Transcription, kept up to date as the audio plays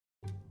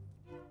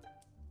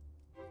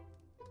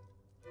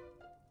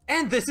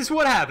And this is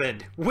what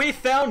happened. We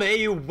found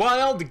a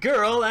wild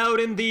girl out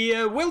in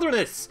the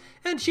wilderness,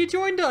 and she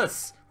joined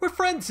us. We're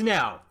friends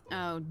now.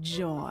 Oh,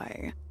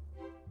 joy.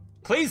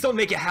 Please don't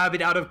make a habit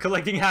out of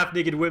collecting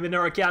half-naked women in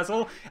our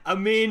castle. I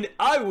mean,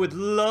 I would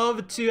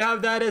love to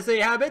have that as a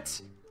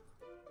habit.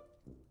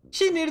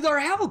 She needed our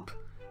help.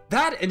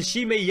 That, and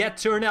she may yet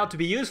turn out to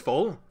be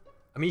useful.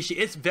 I mean, she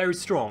is very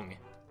strong.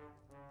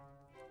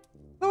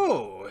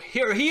 Oh,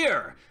 hear,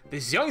 hear.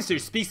 This youngster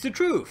speaks the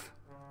truth.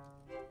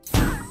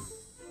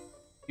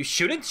 You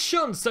shouldn't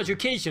shun such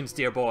occasions,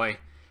 dear boy.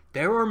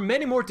 There are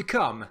many more to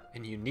come,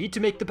 and you need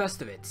to make the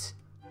best of it.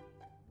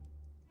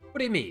 What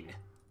do you mean?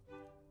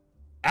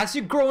 As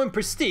you grow in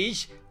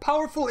prestige,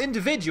 powerful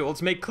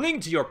individuals may cling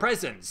to your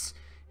presence.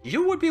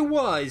 You would be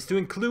wise to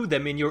include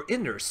them in your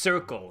inner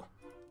circle.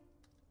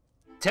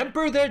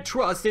 Temper their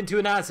trust into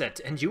an asset,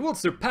 and you will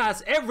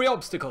surpass every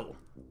obstacle.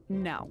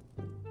 No.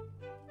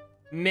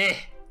 Meh.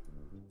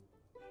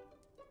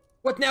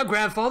 What now,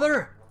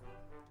 grandfather?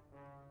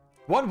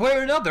 One way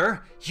or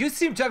another, you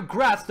seem to have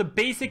grasped the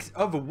basics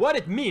of what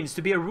it means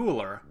to be a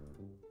ruler.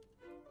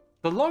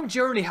 The long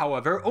journey,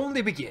 however,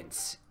 only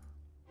begins.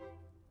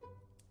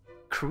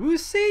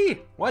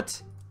 Crusading?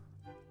 What?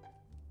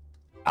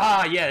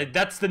 Ah, yeah,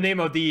 that's the name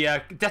of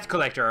the debt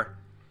collector.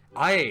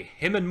 Aye,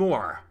 him and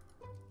more.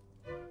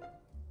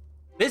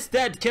 This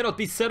debt cannot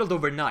be settled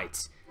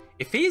overnight.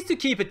 If he is to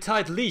keep a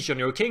tight leash on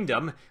your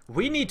kingdom,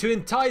 we need to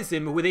entice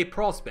him with a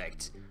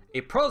prospect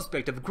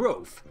of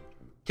growth.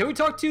 Can we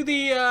talk to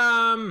the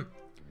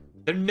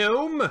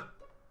gnome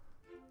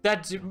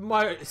that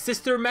my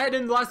sister met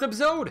in the last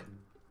episode?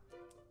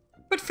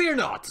 But fear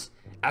not.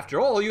 After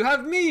all, you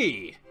have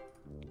me.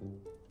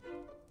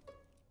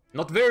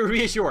 Not very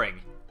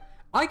reassuring.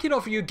 I can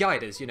offer you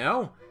guidance, you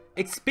know?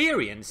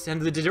 Experience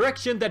and the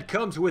direction that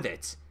comes with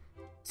it.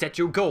 Set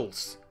your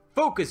goals.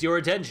 Focus your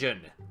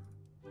attention.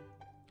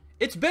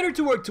 It's better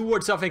to work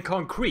towards something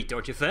concrete,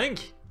 don't you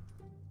think?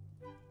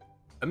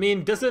 I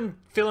mean, doesn't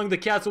filling the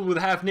castle with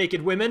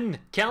half-naked women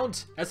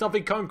count as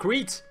something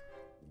concrete?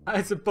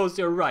 I suppose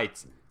you're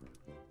right.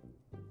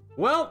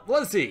 Well,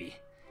 let's see.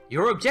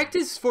 Your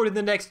objectives for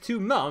the next 2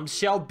 months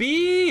shall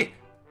be...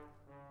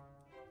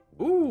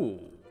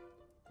 Ooh.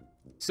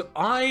 So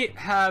I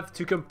have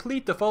to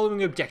complete the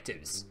following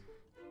objectives.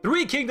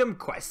 3 kingdom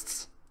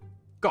quests.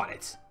 Got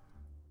it.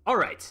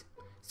 Alright.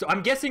 So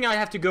I'm guessing I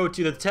have to go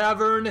to the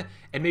tavern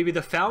and maybe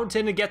the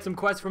fountain and get some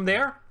quests from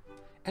there.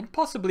 And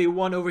possibly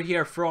one over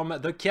here from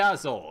the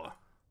castle.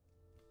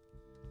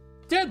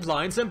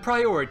 Deadlines and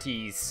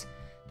priorities.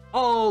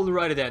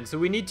 Alrighty then, so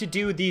we need to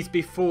do these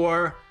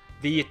before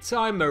the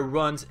timer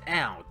runs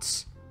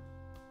out.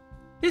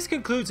 This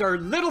concludes our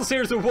little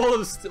series of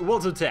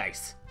walls of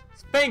text.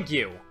 Thank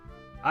you.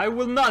 I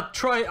will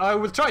try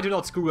to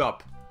not screw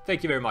up.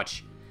 Thank you very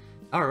much.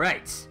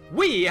 Alright,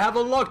 we have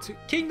unlocked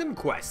kingdom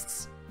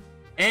quests.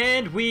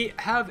 And we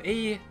have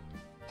a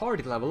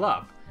party level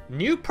up.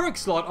 New perk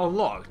slot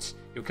unlocked.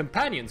 Your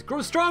companions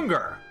grow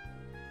stronger.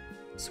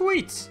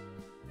 Sweet.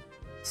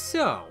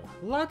 So,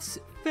 let's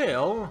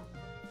fill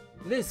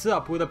this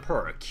up with a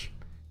perk.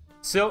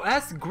 So,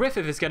 as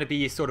Griffith is going to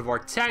be sort of our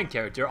tank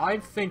character,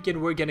 I'm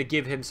thinking we're going to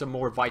give him some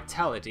more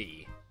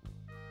vitality.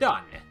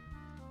 Done.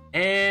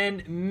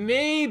 And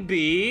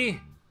maybe...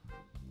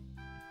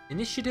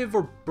 Initiative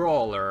or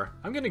Brawler?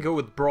 I'm going to go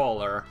with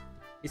Brawler.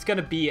 He's going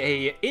to be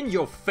a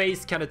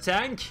in-your-face kind of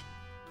tank.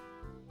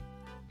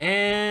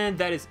 And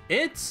that is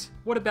it.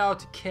 What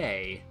about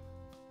Kay?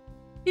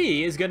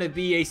 He is going to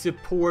be a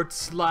support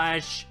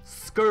slash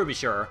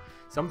skirmisher.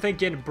 So I'm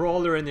thinking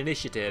Brawler and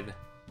Initiative.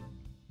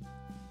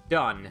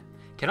 Done.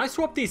 Can I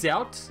swap these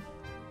out?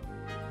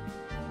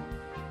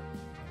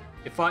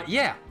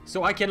 Yeah.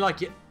 So I can, like,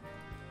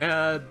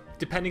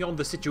 depending on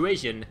the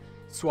situation,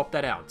 swap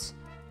that out.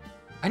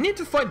 I need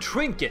to find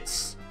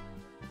trinkets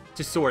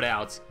to sort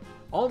out.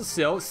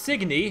 Also,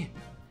 Signy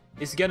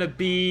is gonna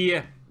be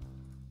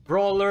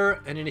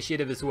Brawler and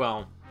Initiative as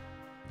well.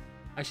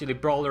 Actually,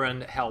 Brawler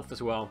and Health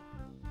as well.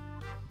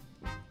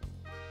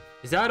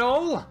 Is that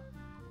all?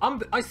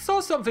 I saw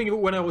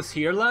something when I was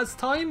here last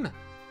time.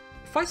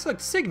 If I select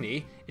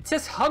Signy, it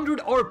says 100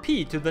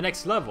 RP to the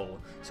next level.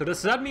 So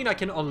does that mean I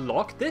can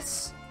unlock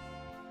this?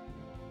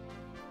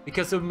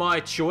 Because of my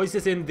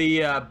choices in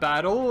the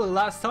battle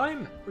last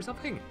time or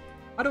something?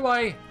 How do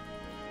I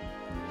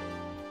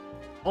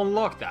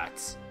unlock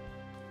that?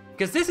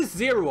 Because this is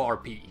 0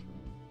 RP.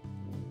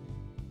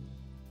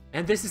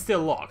 And this is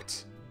still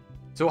locked.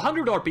 So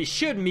 100 RP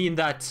should mean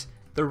that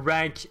the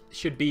rank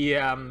should be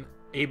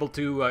able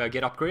to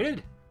get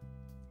upgraded.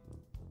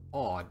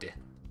 Odd.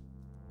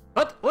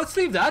 But let's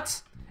leave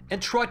that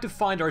and try to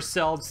find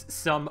ourselves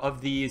some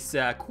of these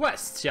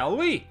quests, shall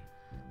we?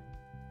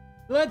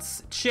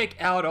 Let's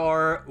check out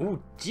our...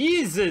 Oh,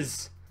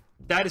 Jesus!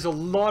 That is a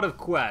lot of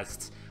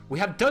quests. We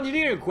have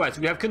dungeoneering quests,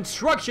 we have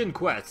construction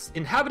quests,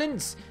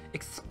 inhabitants,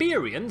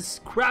 experience,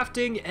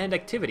 crafting, and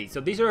activity. So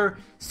these are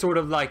sort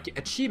of like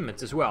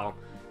achievements as well.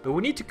 But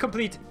we need to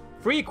complete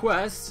 3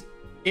 quests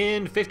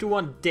in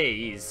 51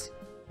 days.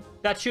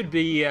 That should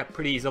be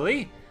pretty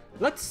easily.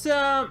 Let's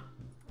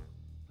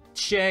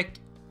check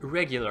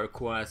regular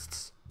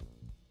quests.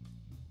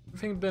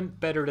 Everything been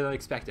better than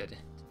expected.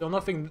 Still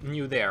nothing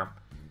new there.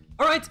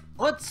 Alright,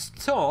 let's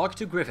talk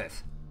to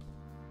Griffith.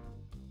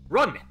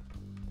 Run!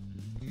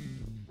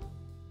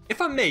 If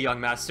I may,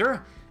 young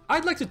master,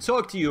 I'd like to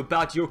talk to you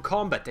about your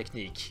combat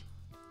technique.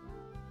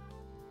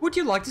 Would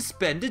you like to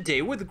spend a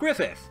day with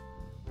Griffith?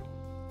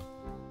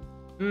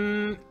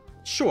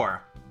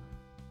 Sure.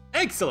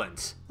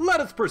 Excellent!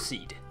 Let us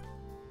proceed.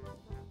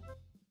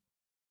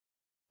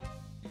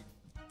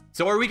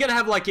 So are we gonna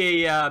have like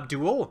a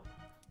duel?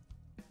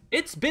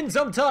 It's been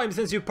some time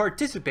since you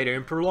participated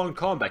in prolonged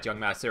combat, young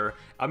master.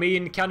 I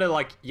mean, kinda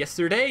like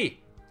yesterday.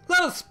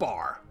 Let us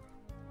spar.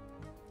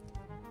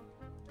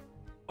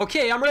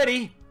 Okay, I'm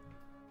ready.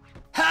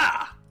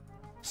 Ha!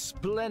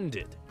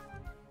 Splendid.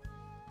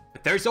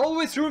 But there's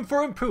always room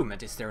for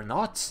improvement, is there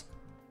not?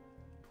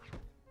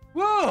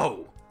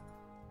 Whoa!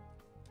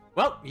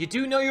 Well, you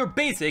do know your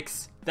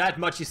basics. That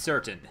much is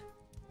certain.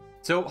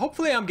 So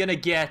hopefully I'm gonna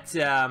get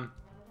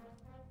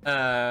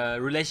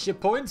relationship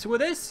points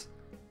with this.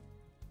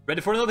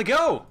 Ready for another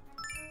go?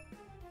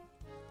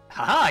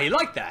 Haha, you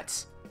like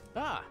that?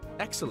 Ah,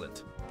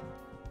 excellent.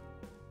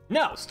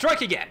 Now,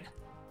 strike again.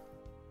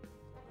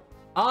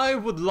 I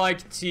would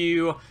like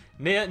to...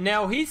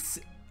 Now, he's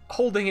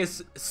holding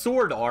his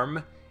sword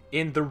arm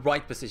in the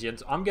right position,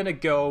 so I'm gonna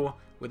go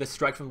with a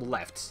strike from the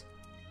left.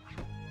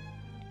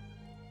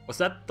 Was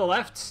that the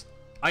left?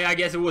 I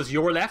guess it was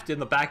your left in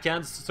the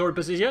backhand sword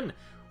position.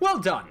 Well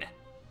done.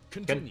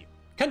 Continue.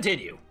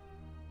 Continue.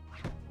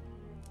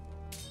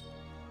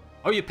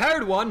 Oh, you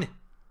parried one.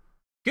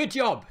 Good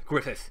job,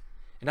 Griffith.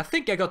 And I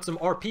think I got some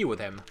RP with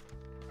him.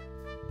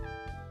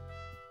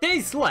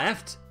 Days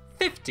left,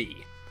 50.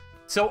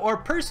 So our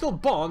personal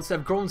bonds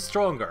have grown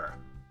stronger.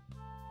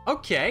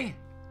 Okay.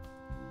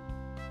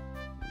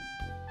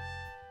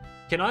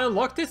 Can I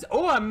unlock this?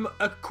 Oh, I'm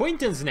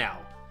acquaintance now.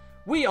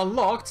 We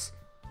unlocked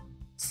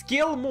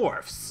skill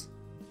morphs.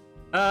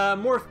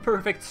 Morph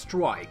perfect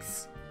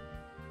strikes.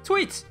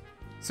 Sweet.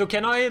 So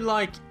can I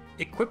like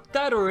equip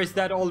that, or is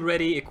that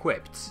already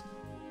equipped?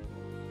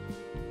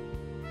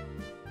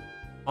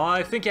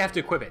 I think I have to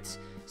equip it.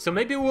 So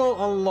maybe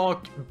we'll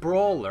unlock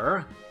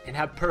Brawler and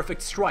have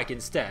Perfect Strike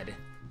instead.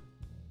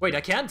 Wait,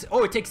 I can't?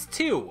 Oh, it takes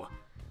 2.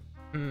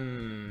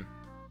 Do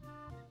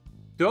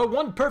I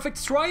want Perfect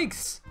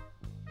Strikes?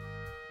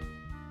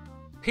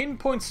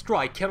 Pinpoint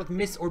Strike cannot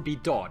miss or be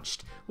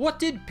dodged. What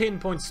did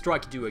Pinpoint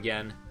Strike do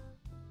again?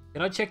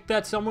 Can I check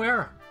that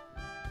somewhere?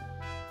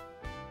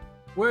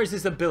 Where's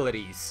his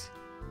abilities?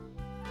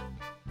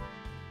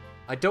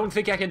 I don't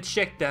think I can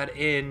check that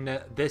in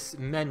this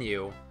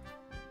menu.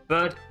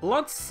 But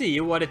let's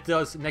see what it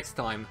does next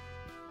time.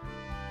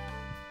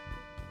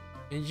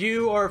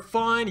 You are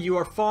fine, you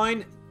are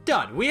fine.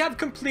 Done. We have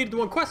completed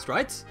one quest,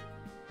 right?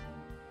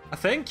 I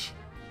think.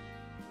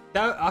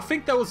 I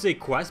think that was a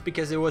quest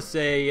because it was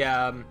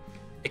a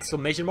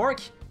exclamation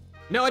mark.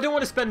 No, I don't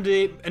want to spend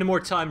any more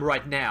time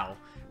right now.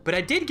 But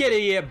I did get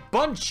a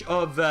bunch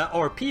of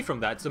RP from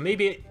that, so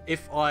maybe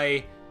if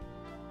I...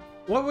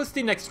 What was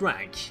the next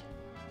rank?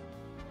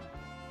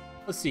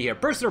 Let's see here.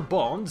 Personal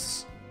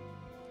bonds.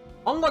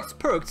 Unlocks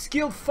perk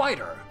Skilled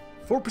Fighter.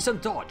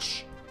 4%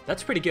 dodge.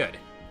 That's pretty good.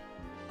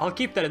 I'll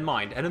keep that in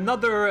mind. And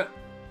another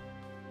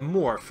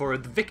more for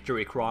the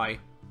victory cry.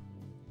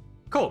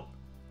 Cool.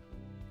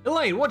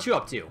 Elaine, what you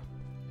up to?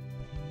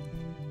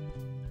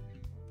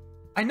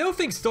 I know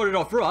things started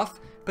off rough,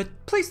 but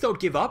please don't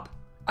give up.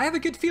 I have a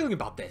good feeling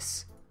about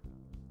this.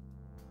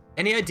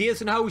 Any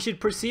ideas on how we should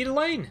proceed,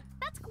 Elaine?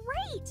 That's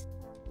great!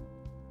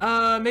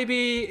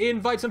 Maybe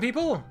invite some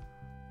people?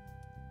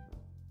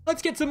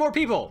 Let's get some more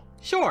people.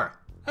 Sure,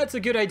 that's a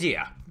good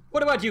idea.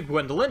 What about you,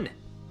 Gwendolyn?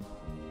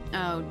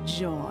 Oh,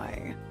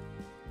 joy.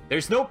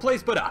 There's no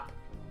place but up.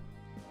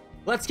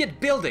 Let's get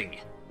building.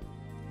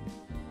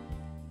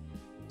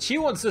 She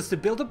wants us to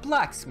build a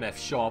blacksmith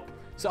shop.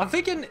 So I'm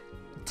thinking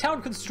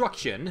town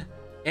construction,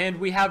 and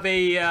we have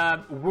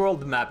a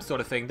world map sort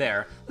of thing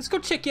there. Let's go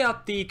check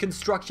out the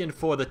construction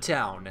for the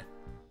town.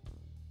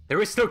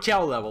 There is no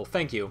cow level,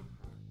 thank you.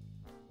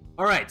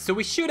 Alright, so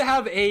we should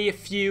have a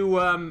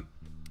few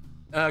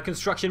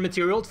construction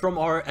materials from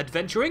our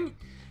adventuring.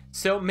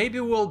 So maybe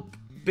we'll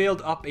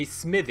build up a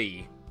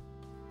smithy.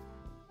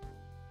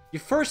 You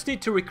first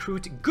need to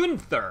recruit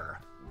Gunther.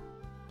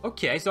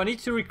 Okay, so I need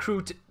to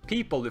recruit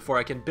people before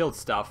I can build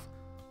stuff.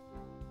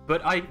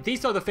 But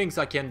these are the things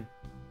I can...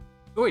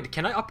 Wait,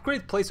 can I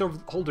upgrade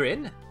placeholder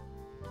in?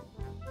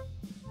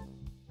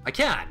 I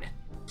can.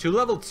 To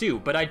level 2,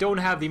 but I don't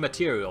have the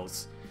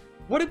materials.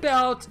 What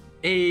about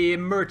a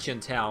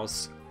merchant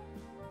house?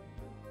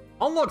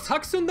 Unlocks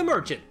Huxon the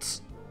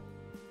Merchant.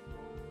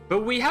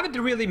 But we haven't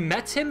really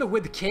met him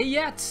with Kay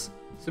yet.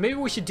 So maybe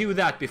we should do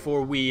that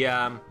before we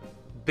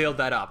build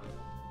that up.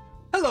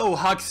 Hello,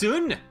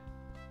 Huxon.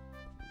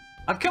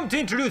 I've come to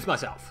introduce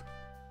myself.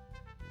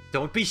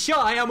 Don't be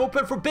shy, I'm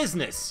open for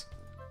business.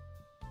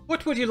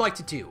 What would you like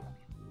to do?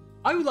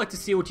 I would like to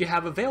see what you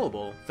have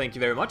available, thank you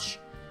very much.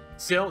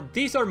 So,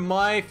 these are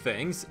my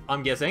things,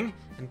 I'm guessing,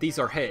 and these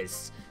are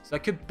his. So I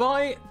could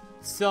buy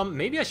some...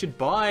 Maybe I should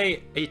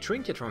buy a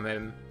trinket from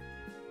him.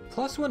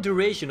 +1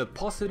 duration of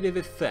positive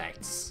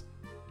effects.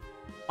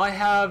 I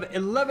have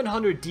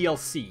 1100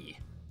 DLC.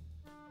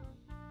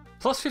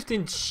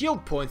 +15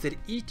 shield points at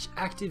each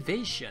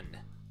activation.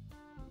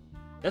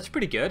 That's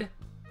pretty good.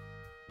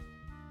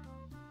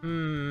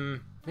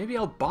 Maybe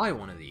I'll buy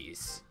one of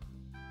these.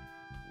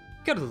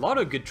 Got a lot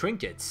of good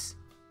trinkets.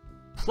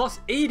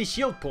 +80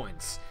 shield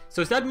points.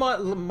 So is that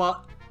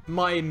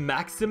my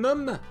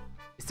maximum?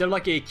 Is there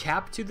like a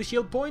cap to the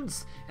shield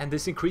points and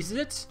this increases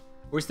it?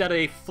 Or is that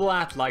a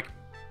flat like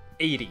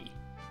 80?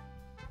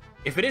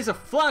 If it is a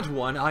flat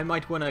one, I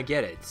might want to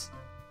get it.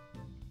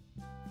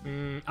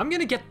 I'm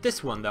gonna get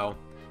this one though.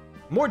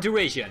 More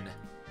duration.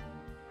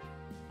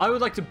 I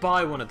would like to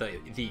buy one of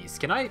these.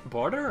 Can I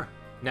barter?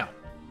 No.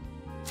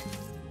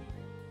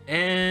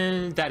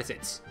 And that is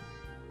it.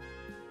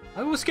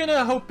 I was kind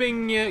of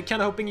hoping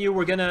you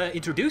were gonna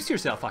introduce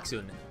yourself,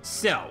 Haxun.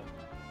 So,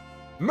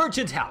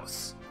 Merchant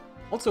House.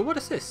 Also, what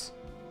is this?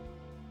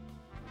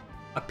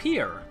 A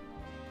pier.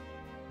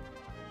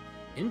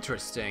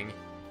 Interesting.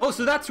 Oh,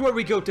 so that's where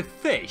we go to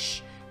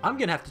fish. I'm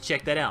gonna have to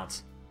check that out.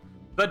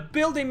 But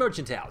build a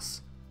merchant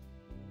house.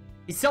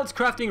 He sells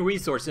crafting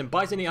resources and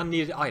buys any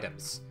unneeded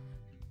items.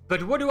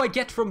 But what do I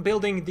get from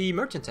building the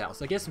merchant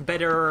house? I guess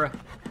better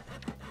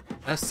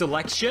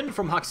selection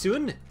from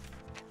Haxun.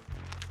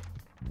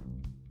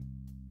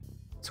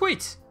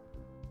 Sweet.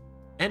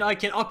 And I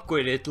can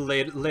upgrade it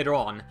later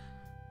on.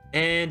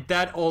 And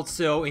that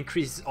also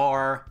increases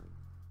our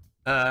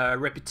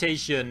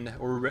reputation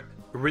or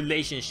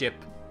relationship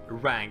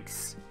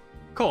ranks.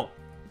 Cool.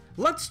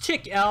 Let's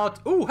check out...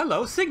 Oh,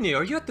 hello, Signy,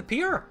 are you at the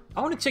pier?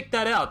 I want to check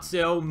that out,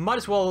 so might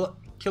as well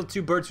kill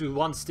 2 birds with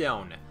 1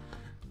 stone.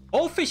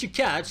 All fish you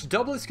catch,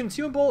 double its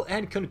consumable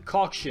and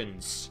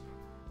concoctions.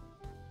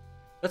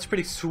 That's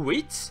pretty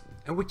sweet.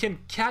 And we can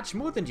catch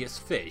more than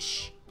just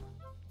fish.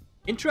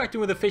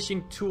 Interacting with the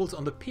fishing tools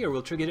on the pier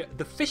will trigger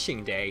the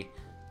fishing day.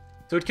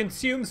 So it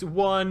consumes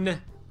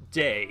 1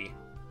 day.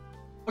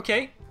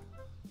 Okay.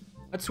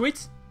 That's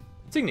sweet.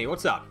 Signy,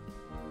 what's up?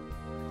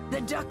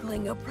 The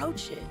duckling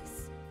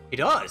approaches. It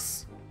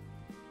does.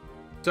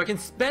 So I can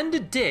spend a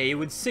day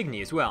with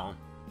Signy as well.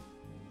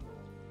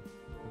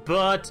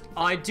 But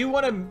I do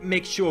want to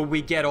make sure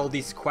we get all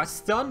these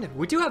quests done.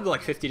 We do have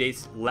like 50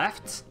 days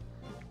left.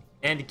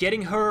 And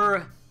getting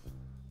her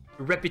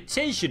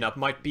reputation up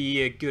might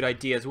be a good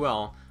idea as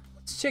well.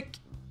 Let's check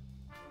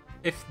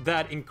if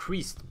that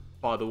increased,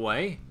 by the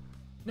way.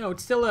 No,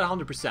 it's still at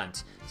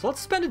 100%. So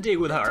let's spend a day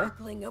with her.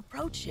 Duckling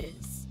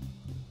approaches.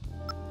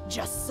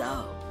 Just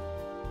so.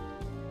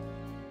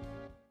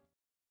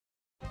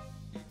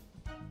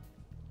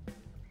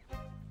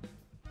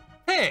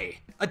 Hey,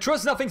 I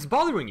trust nothing's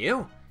bothering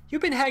you.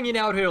 You've been hanging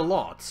out here a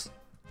lot.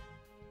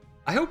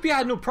 I hope you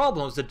had no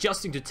problems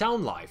adjusting to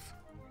town life.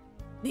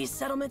 These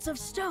settlements of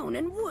stone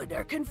and wood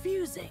are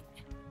confusing.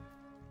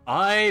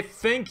 I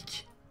think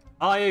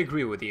I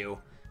agree with you.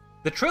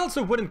 The trails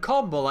of wood and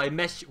cobble I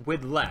mesh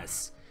with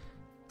less.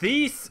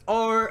 There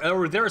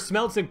are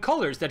smells and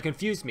colors that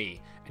confuse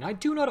me, and I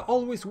do not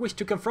always wish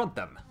to confront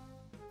them.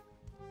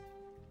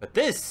 But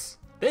this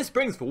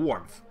brings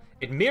warmth.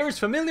 It mirrors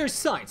familiar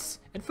sights,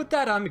 and for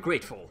that I'm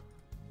grateful.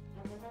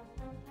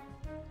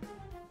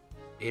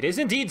 It is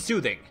indeed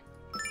soothing.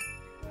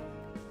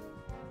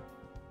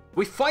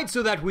 We fight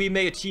so that we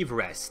may achieve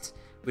rest.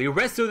 We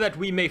rest so that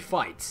we may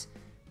fight.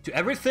 To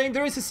everything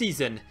there is a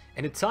season,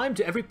 and a time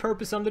to every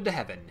purpose under the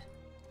heaven.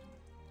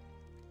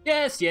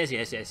 Yes.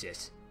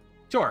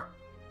 Sure.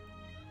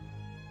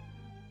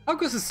 How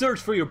goes the search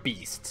for your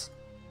beast?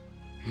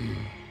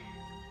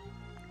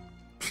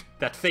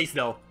 That face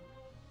though.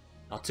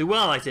 Not too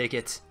well, I take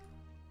it.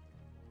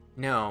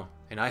 No,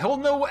 and I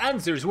hold no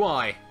answers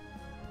why.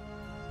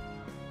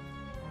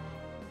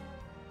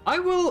 I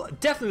will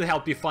definitely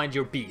help you find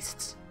your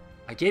beasts.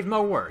 I gave my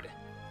word.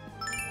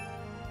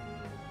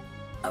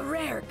 A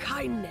rare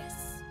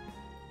kindness.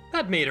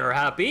 That made her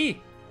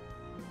happy.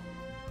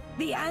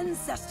 The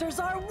ancestors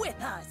are with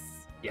us.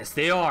 Yes,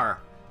 they are.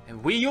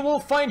 And you will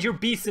find your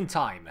beasts in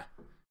time.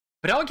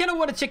 But I kind of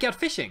want to check out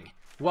fishing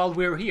while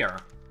we're here.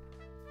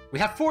 We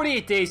have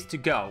 48 days to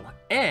go.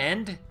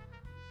 And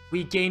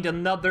we gained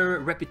another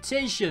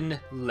reputation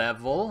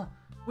level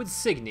with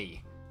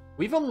Signy.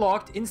 We've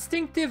unlocked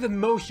instinctive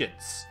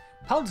emotions.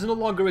 Pounds no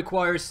longer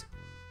requires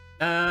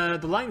the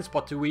line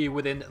spot to be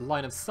within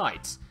line of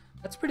sight.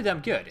 That's pretty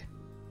damn good.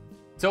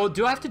 So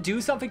do I have to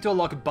do something to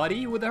unlock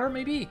Buddy with her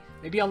maybe?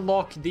 Maybe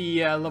unlock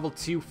the level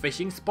 2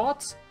 fishing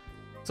spot?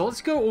 So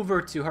let's go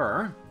over to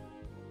her.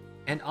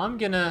 And I'm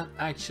gonna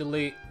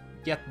actually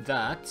get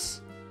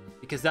that.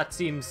 Because that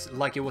seems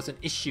like it was an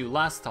issue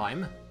last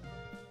time.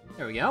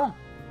 There we go.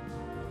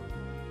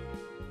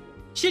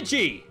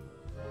 Shichi!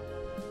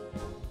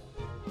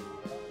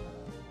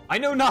 I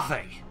know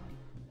nothing.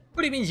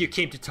 What do you mean you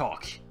came to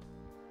talk?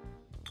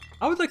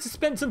 I would like to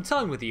spend some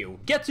time with you,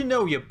 get to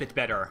know you a bit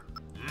better.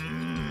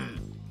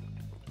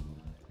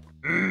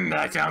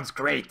 That sounds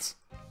great.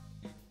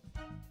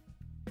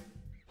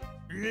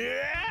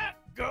 Yeah,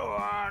 go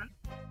on.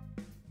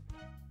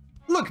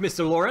 Look,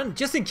 Mr. Loren,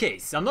 just in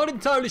case, I'm not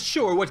entirely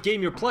sure what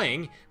game you're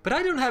playing, but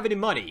I don't have any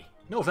money.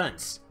 No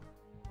offense.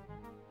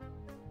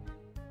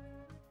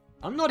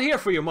 I'm not here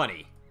for your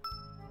money.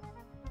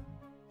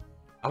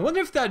 I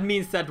wonder if that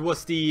means that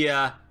was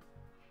the,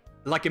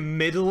 like a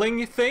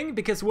middling thing,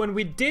 because when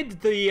we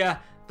did the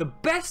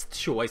best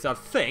choice, I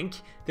think,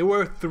 there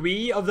were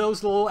 3 of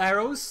those little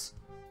arrows.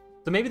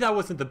 So maybe that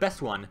wasn't the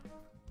best one.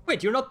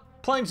 Wait, you're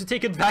not planning to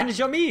take advantage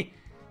of me?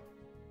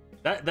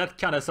 That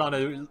kind of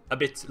sounded a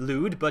bit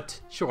lewd, but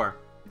sure.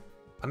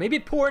 I may be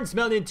poor and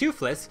smelly and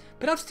toothless,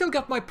 but I've still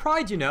got my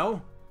pride, you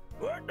know.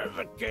 What does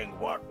a king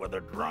want with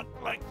a drunk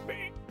like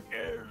me?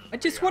 I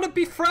just want to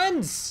be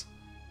friends.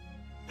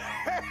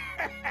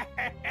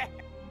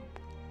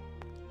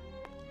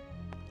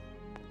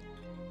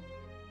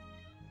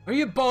 Are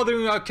you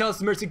bothering our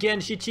customers again,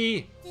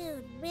 Shichi?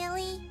 Dude,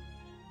 really?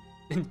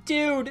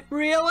 Dude,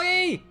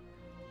 really?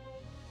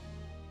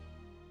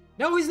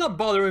 No, he's not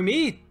bothering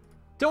me.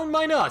 Don't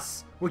mind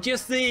us. We're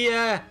just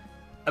a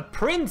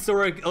prince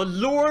or a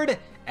lord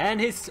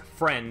and his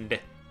friend.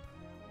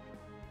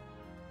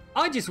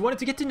 I just wanted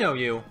to get to know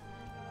you.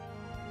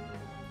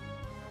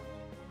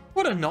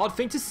 What an odd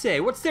thing to say.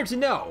 What's there to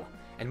know?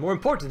 And more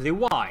importantly,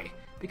 why?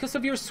 Because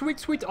of your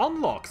sweet, sweet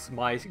unlocks,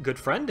 my good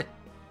friend.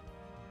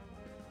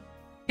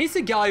 He's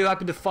the guy who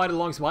happened to fight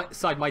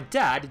alongside my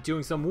dad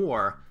during some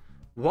war.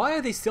 Why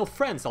are they still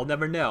friends? I'll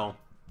never know.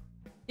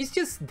 He's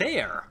just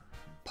there.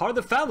 Part of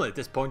the family at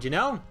this point, you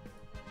know?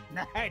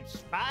 I'd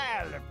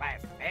smile if my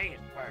face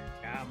were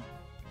dumb.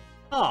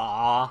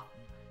 Aww.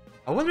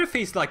 I wonder if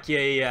he's like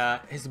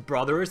his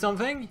brother or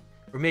something?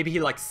 Or maybe he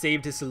like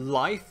saved his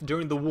life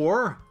during the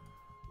war?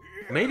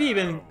 Or maybe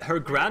even her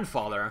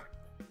grandfather.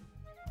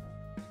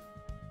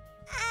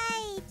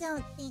 I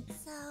don't think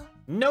so.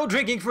 No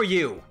drinking for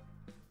you!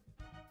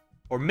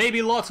 Or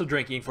maybe lots of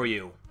drinking for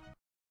you.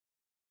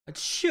 It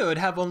should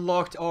have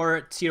unlocked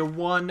our tier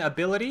 1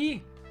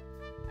 ability.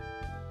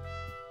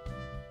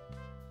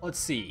 Let's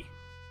see.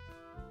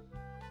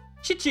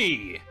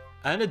 Chichi!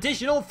 An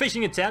additional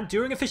fishing attempt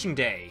during a fishing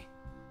day.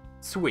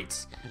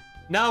 Sweet.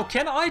 Now,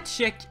 can I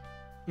check...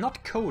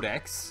 Not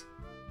codex.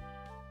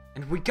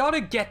 And we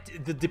gotta get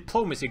the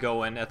diplomacy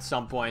going at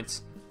some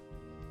point.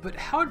 But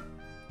how...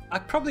 I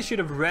probably should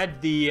have read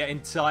the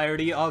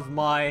entirety of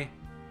my...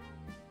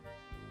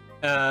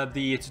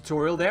 the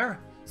tutorial there.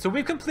 So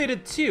we've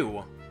completed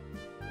 2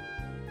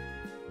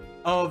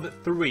 of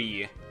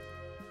 3.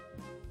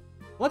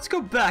 Let's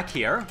go back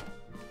here.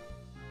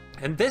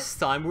 And this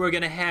time we're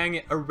gonna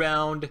hang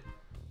around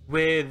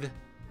with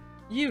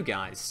you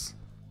guys.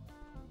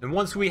 And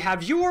once we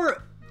have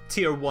your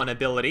tier 1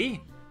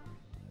 ability,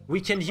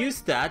 we can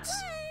use that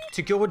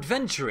to go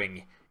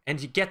adventuring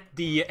and get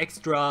the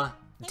extra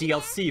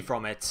DLC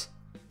from it.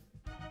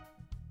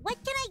 What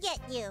can I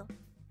get you?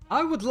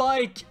 I would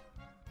like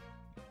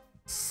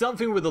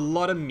something with a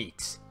lot of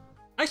meat.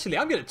 Actually,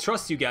 I'm gonna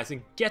trust you guys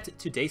and get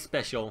today's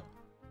special.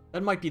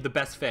 That might be the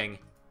best thing.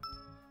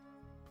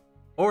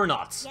 Or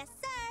not. Yes,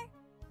 sir.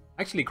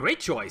 Actually, great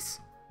choice.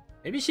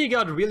 Maybe she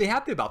got really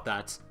happy about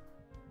that.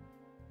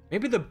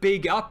 Maybe the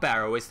big up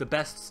arrow is the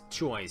best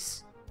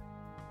choice.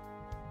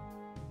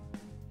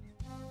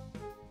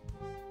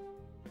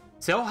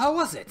 So, how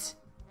was it?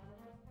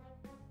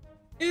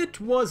 It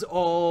was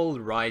all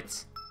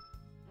right.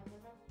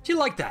 Do you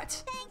like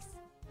that? Thanks.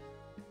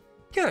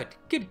 Good,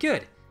 good,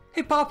 good.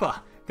 Hey,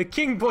 Papa, the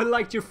king boy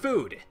liked your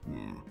food.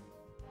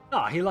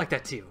 Ah, he liked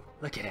that too.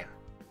 Look at him.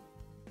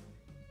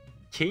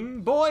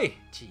 King boy?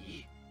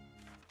 Gee.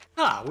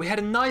 Ah, we had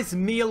a nice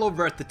meal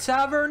over at the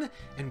tavern,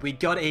 and we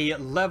got a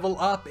level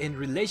up in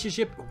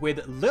relationship with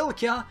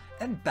Lilka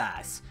and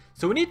Bass.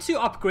 So we need to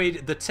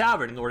upgrade the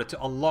tavern in order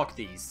to unlock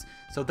these.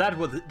 So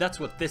that's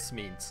what this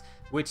means.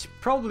 Which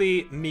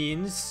probably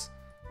means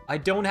I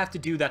don't have to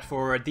do that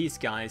for these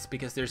guys,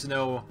 because there's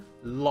no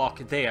lock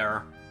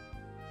there.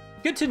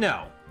 Good to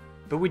know.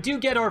 But we do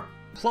get our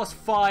plus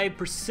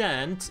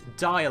 5%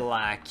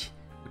 dialect,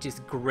 which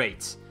is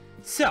great.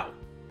 So,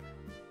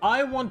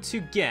 I want to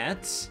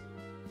get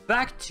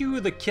back to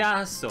the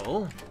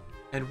castle,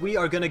 and we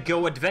are gonna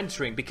go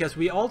adventuring, because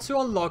we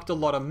also unlocked a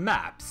lot of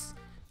maps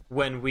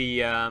when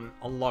we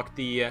unlocked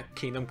the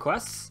kingdom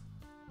quests.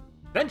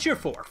 Venture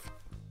forth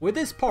with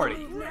this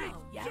party.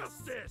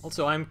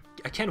 Also, I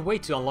can't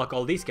wait to unlock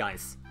all these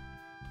guys.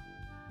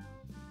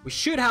 We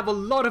should have a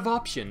lot of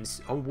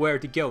options on where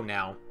to go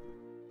now.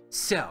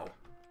 So,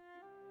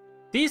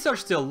 these are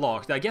still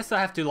locked. I guess I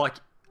have to like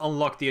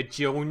unlock the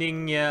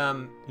adjoining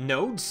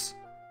nodes.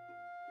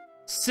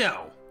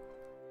 So,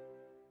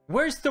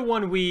 where's the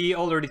one we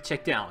already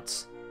checked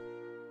out?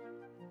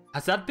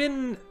 Has that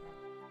been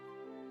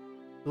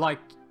like,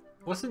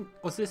 was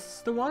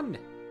this the one?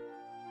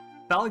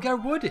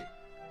 Balgar Wood?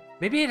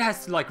 Maybe it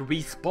has like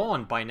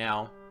respawned by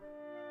now.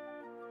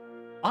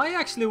 I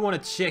actually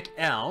want to check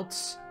out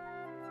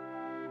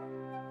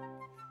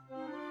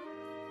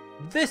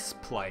this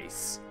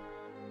place.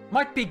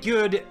 Might be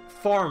good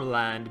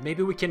farmland.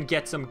 Maybe we can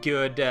get some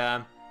good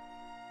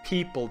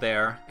people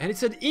there. And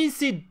it's an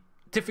easy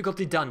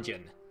difficulty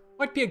dungeon.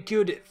 Might be a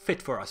good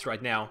fit for us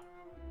right now.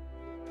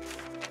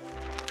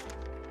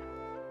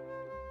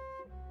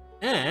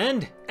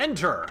 And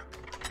enter.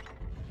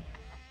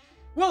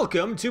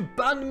 Welcome to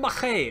Ban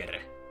Macher.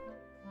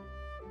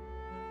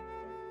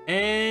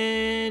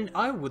 And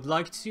I would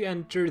like to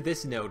enter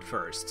this node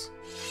first.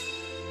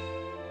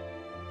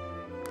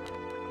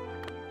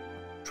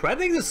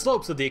 Treading the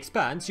slopes of the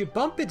expanse, you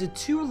bump into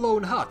 2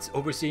 lone huts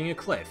overseeing a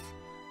cliff.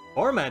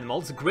 Farm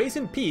animals graze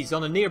in peace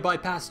on a nearby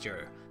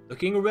pasture,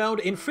 looking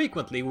around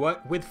infrequently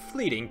with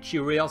fleeting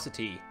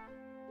curiosity.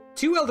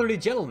 2 elderly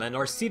gentlemen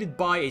are seated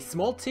by a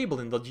small table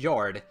in the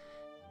yard,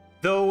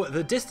 though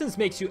the distance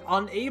makes you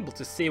unable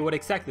to say what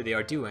exactly they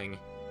are doing.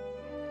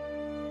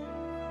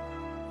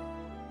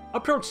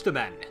 Approach the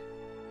men.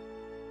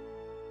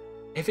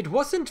 If it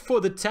wasn't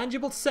for the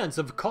tangible sense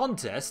of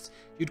contest,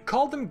 you'd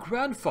call them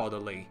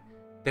grandfatherly.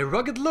 Their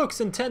rugged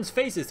looks and tense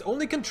faces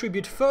only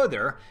contribute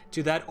further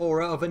to that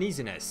aura of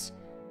uneasiness.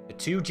 The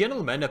 2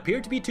 gentlemen appear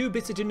to be too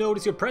busy to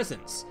notice your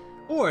presence,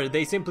 or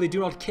they simply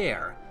do not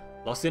care,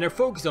 lost in their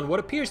focus on what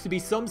appears to be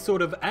some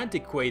sort of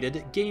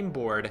antiquated game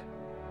board.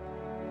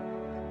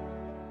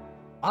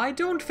 I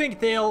don't think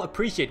they'll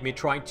appreciate me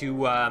trying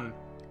to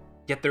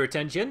get their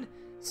attention,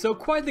 so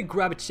quietly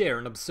grab a chair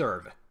and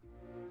observe.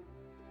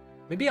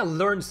 Maybe I'll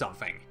learn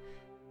something.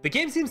 The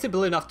game seems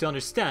simple enough to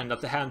understand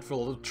after a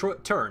handful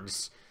of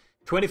turns.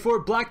 24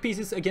 black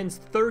pieces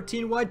against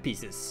 13 white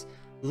pieces,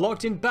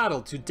 locked in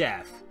battle to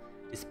death.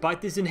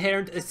 Despite this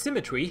inherent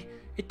asymmetry,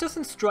 it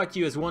doesn't strike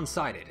you as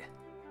one-sided.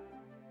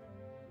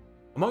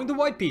 Among the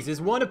white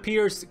pieces, one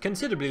appears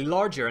considerably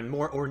larger and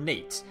more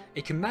ornate,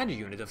 a commander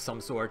unit of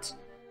some sort.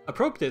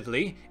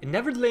 Appropriately, it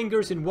never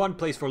lingers in one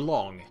place for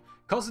long,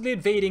 constantly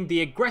evading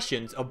the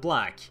aggressions of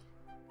black.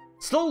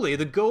 Slowly,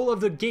 the goal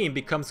of the game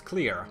becomes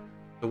clear.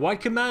 The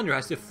white commander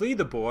has to flee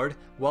the board,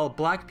 while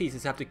black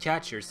pieces have to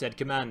capture said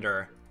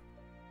commander.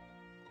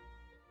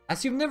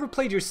 As you've never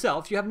played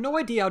yourself, you have no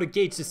idea how to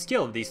gauge the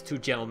skill of these 2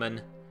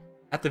 gentlemen.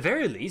 At the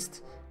very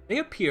least, they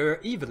appear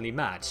evenly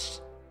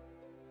matched.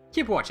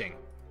 Keep watching.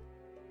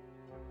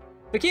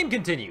 The game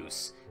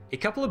continues. A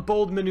couple of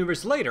bold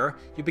maneuvers later,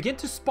 you begin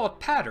to spot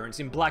patterns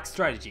in black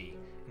strategy,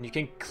 and you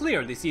can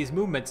clearly see his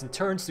movements and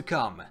turns to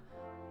come.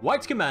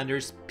 White's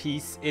commander's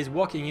piece is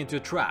walking into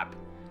a trap.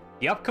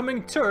 The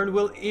upcoming turn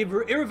will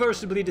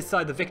irreversibly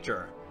decide the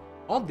victor.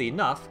 Oddly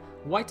enough,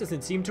 White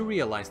doesn't seem to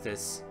realize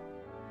this.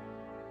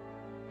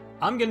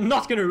 I'm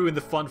not gonna ruin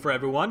the fun for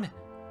everyone.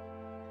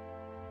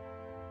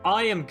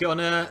 I am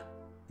gonna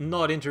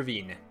not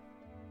intervene.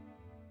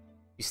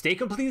 You stay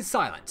completely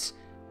silent.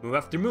 Move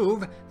after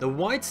move, the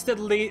White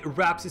steadily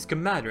wraps his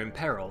commander in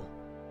peril.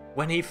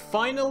 When he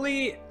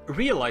finally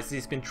realizes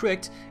he's been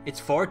tricked, it's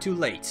far too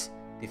late.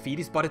 Defeat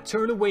is but a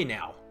turn away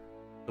now.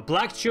 The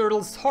Black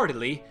chortles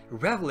heartily,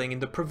 reveling in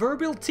the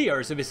proverbial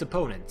tears of his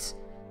opponent.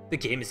 The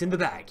game is in the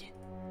bag.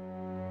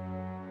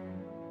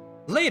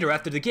 Later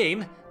after the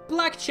game,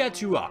 Black chats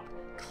you up,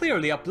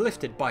 clearly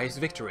uplifted by his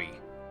victory.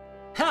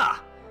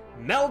 Ha!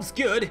 Melv's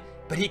good,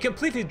 but he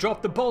completely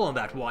dropped the ball on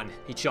that one,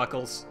 he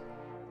chuckles.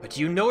 But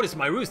you noticed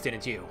my ruse,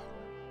 didn't you?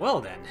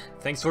 Well then,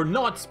 thanks for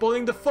not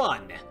spoiling the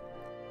fun.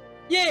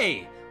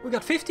 Yay! We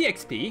got 50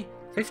 XP,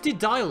 50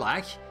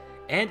 dialac,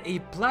 and a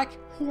black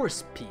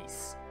horse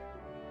piece.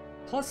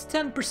 Plus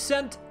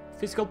 10%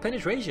 physical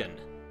penetration.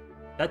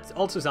 That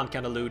also sounds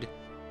kinda lewd.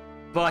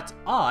 But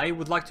I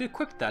would like to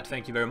equip that,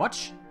 thank you very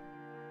much.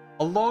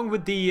 Along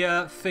with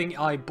the thing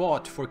I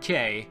bought for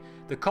Kay,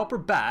 the copper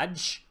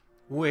badge,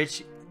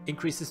 which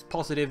increases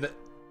positive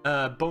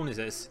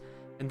bonuses.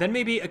 And then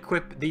maybe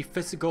equip the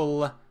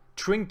physical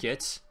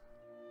trinket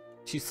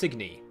to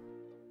Signy.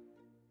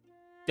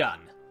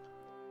 Done.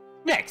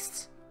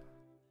 Next!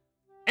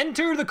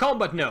 Enter the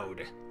combat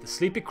node, the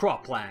Sleepy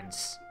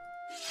Croplands.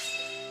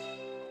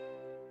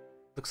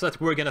 Looks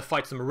like we're gonna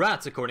fight some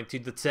rats according to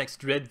the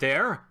text read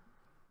there.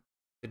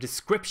 The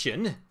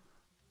description.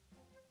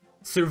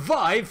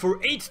 Survive for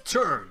 8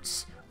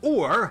 turns,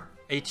 or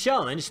a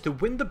challenge to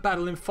win the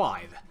battle in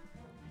 5.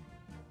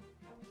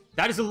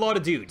 That is a lot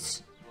of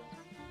dudes.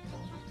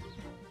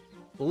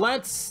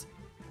 Let's...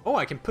 Oh,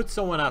 I can put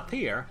someone up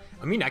here.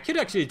 I mean, I could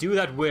actually do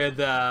that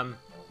with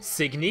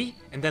Signy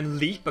and then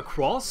leap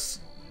across.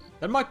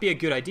 That might be a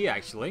good idea,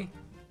 actually.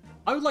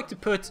 I would like to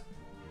put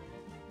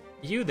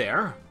you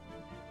there.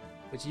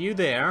 Put you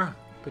there.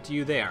 Put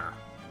you there.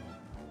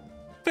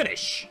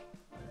 Finish.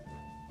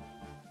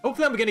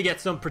 Hopefully I'm gonna get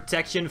some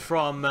protection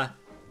from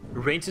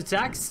range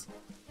attacks.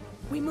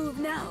 We move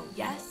now,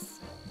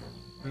 yes?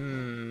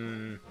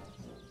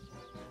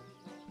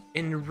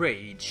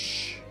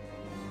 Enrage.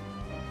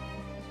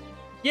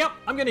 Yep,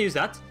 I'm gonna use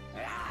that.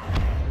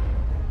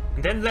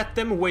 And then let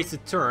them waste a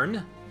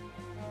turn.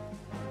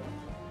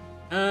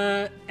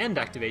 End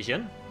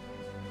activation.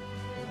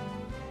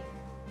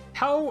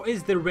 How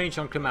is the range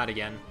on Clement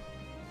again?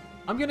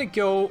 I'm gonna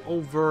go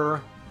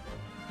over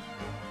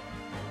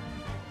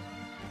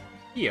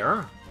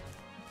here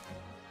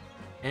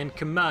and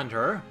command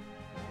her.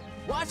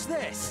 Watch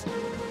this!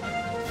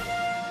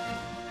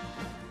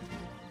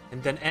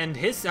 And then end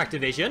his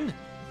activation.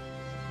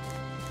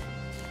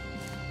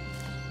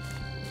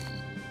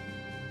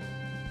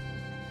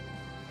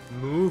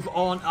 Move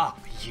on up,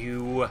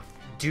 you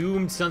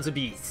doomed sons of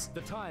bees. The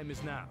time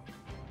is now.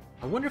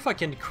 I wonder if I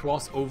can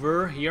cross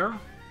over here.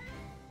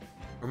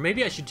 Or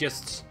maybe I should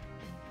just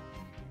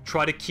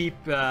try to keep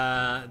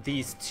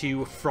these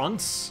two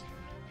fronts.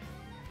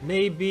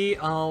 Maybe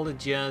I'll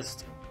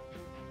just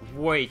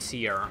wait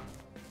here.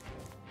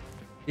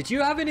 Did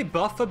you have any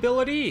buff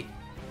ability?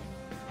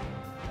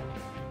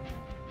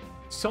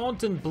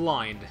 Taunt and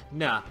blind.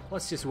 Nah,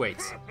 let's just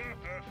wait.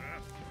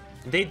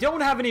 They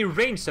don't have any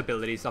ranged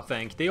abilities, I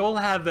think. They all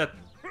have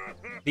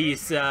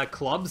these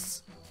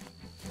clubs.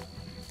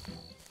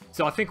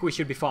 So I think we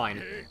should be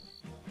fine.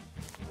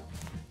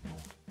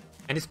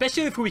 And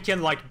especially if we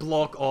can, like,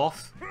 block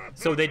off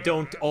so they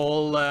don't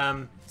all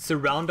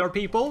surround our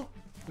people,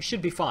 we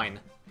should be fine.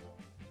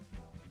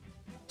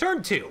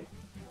 Turn 2.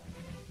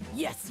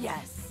 Yes,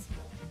 yes.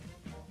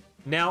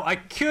 Now, I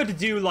could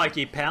do, like,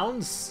 a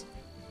pounce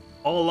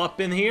all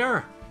up in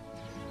here.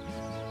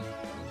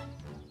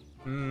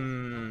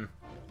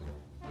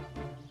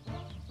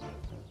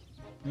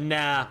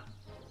 Nah.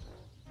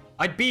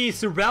 I'd be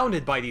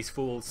surrounded by these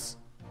fools.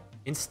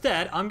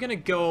 Instead, I'm gonna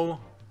go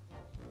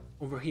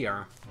over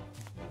here.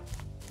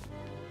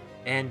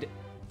 And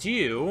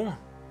do...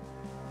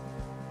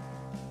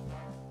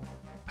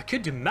 I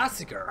could do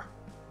massacre.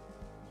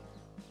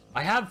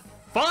 I have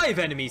 5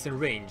 enemies in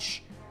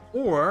range.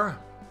 Or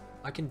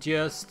I can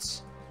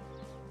just...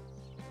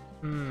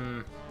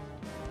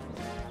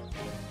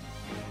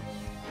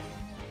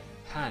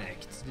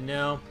 Panicked.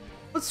 No.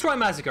 Let's try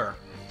massacre.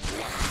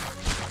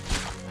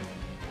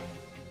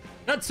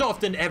 That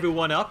softened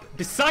everyone up,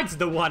 besides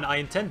the one I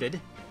intended.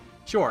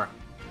 Sure.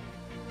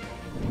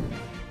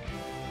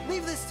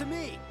 Leave this to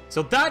me.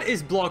 So that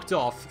is blocked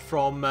off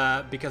from,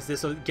 because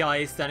this guy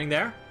is standing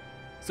there.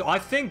 So I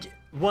think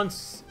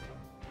once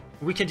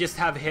we can just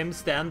have him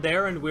stand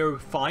there and we're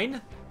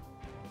fine.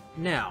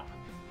 Now,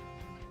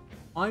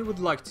 I would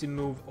like to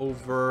move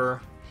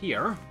over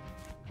here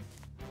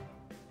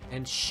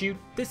and shoot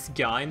this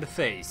guy in the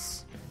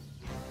face.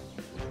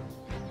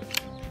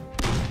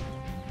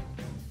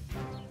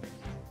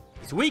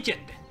 He's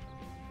weakened.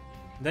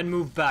 Then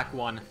move back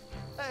one.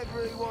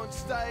 Everyone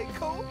stay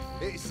cool.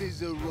 This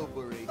is a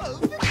robbery.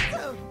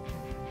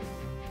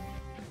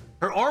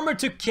 Her armor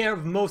took care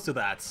of most of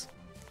that.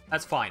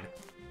 That's fine.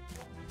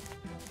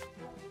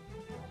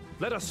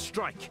 Let us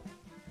strike.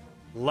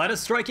 Let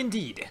us strike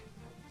indeed.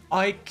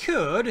 I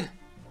could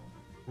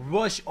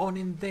rush on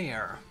in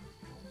there.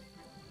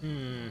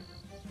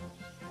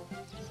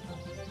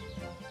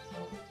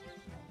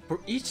 For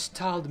each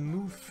tile to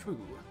move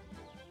through.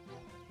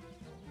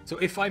 So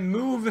if I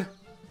move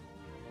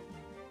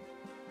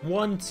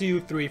 1,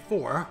 2, 3,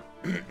 4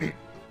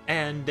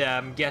 and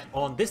get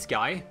on this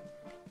guy,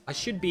 I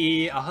should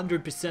be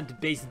 100%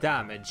 base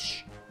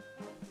damage.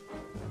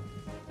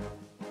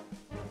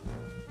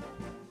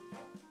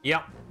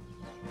 Yep.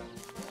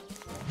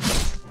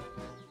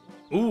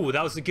 Ooh,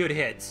 that was a good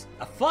hit.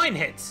 A fine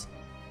hit.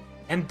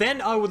 And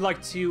then I would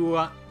like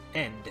to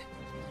end.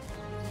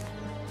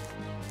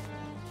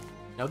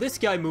 Now this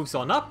guy moves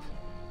on up.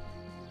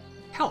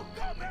 Help.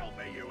 Come help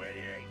me, you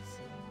idiots.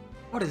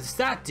 What does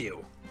that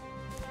do?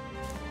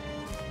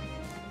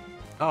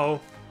 Oh,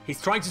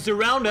 he's trying to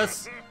surround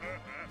us.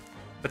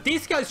 But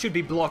these guys should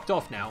be blocked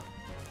off now.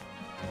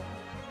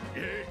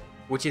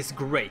 Which is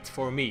great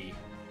for me.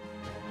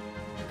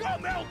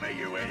 Come help me,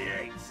 you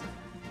idiots.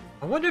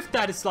 I wonder if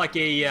that is like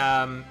a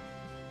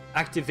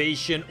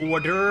activation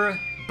order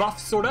buff,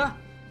 sorta?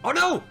 Oh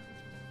no!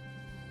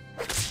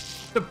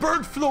 The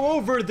bird flew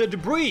over the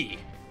debris!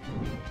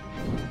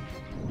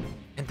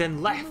 And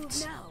then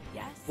left. Now,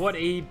 yes? What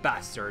a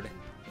bastard.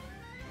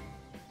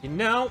 You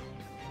know,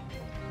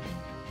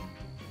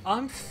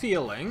 I'm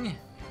feeling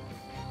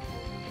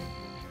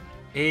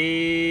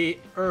a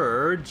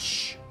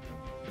urge.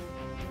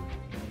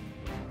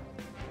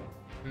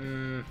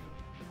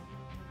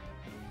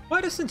 Why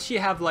doesn't she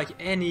have like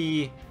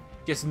any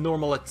just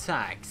normal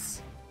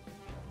attacks?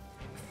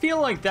 I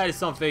feel like that is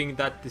something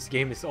that this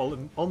game is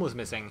almost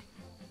missing.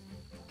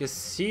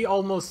 Because she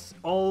almost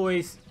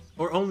always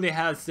or only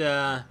has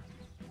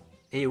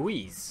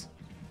AoEs.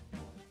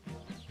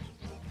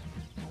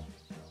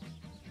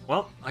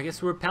 Well, I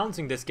guess we're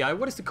pouncing this guy.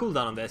 What is the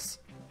cooldown on this?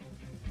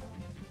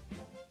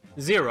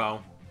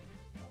 0.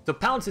 So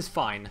pounce is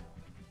fine.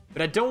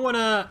 But I don't want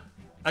to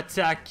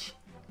attack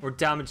or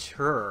damage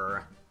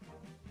her.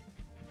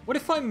 What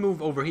if I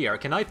move over here?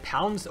 Can I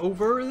pounce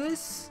over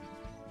this?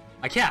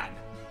 I can.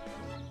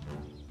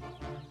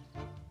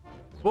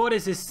 What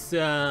is this?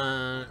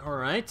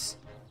 Alright.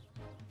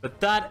 But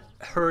that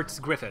hurts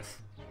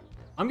Griffith.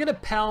 I'm gonna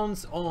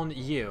pounce on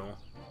you.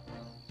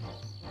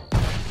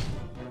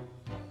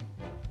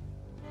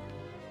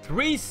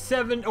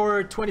 3-7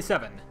 or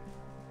 27.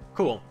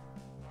 Cool.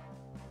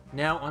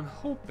 Now I'm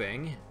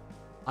hoping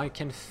I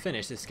can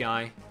finish this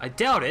guy. I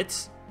doubt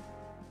it.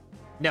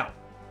 No.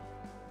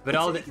 But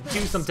I'll do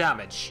some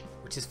damage,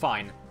 which is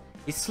fine.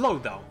 He's slow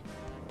though.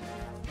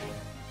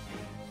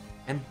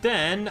 And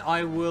then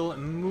I will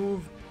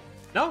move...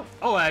 No!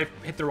 Oh, I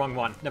hit the wrong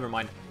one. Never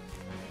mind.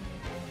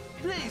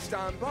 Please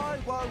stand by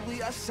while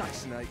we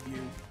assassinate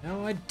you.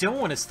 No, I don't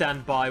want to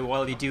stand by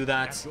while you do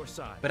that. At your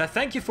side. But I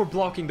thank you for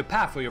blocking the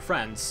path for your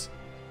friends.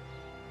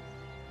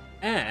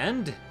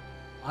 And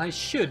I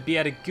should be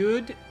at a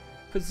good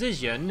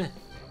position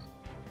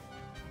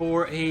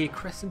for a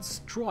crescent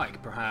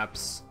strike,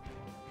 perhaps.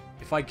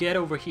 If I get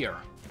over here.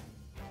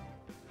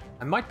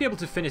 I might be able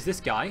to finish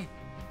this guy.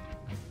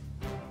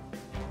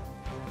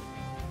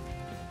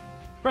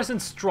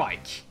 Crescent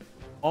strike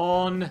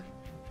on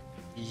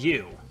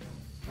you.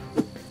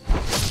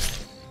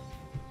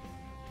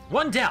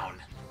 One down.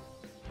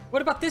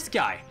 What about this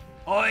guy?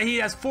 Oh, he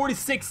has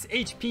 46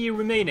 HP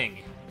remaining.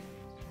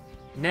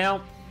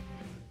 Now,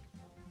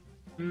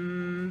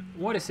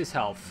 what is his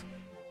health?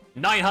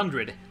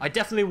 900. I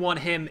definitely want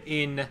him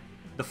in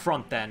the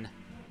front then.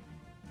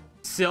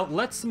 So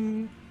let's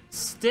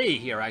stay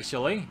here,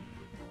 actually.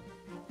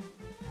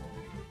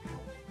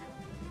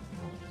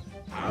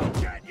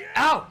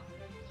 Ow!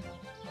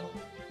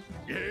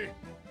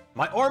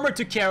 My armor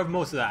took care of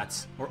most of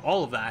that, or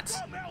all of that.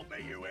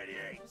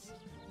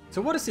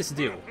 So what does this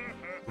do?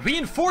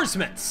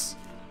 Reinforcements!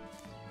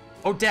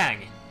 Oh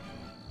dang.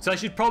 So I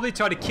should probably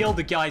try to kill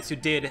the guys who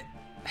did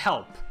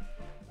help,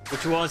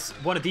 which was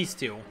one of these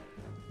two.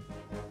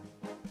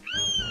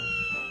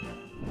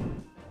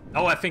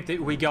 Oh, I think that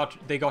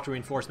they got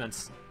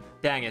reinforcements.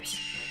 Dang it.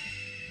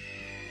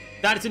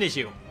 That is an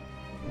issue.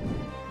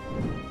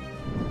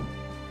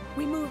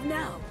 We move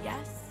now,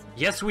 yes?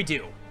 Yes, we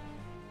do.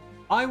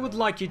 I would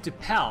like you to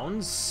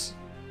pounce.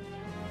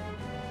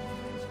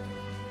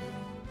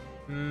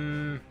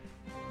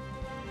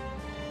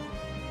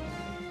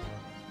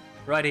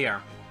 Right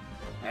here.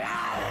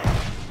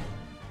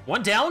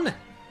 One down?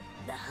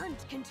 The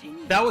hunt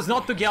continues. That was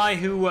not the guy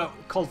who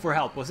called for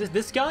help. Was it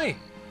this guy?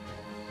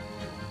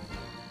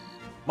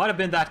 Might have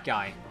been that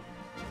guy.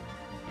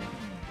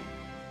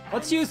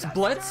 Let's use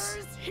Blitz.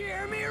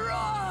 Hear me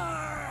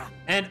roar!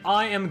 And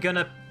I am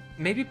gonna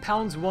maybe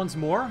pounce once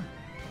more.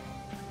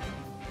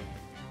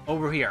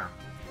 Over here.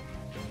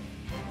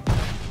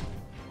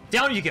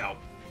 Down you go.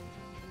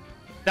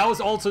 That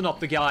was also not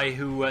the guy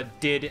who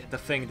did the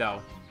thing,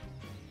 though.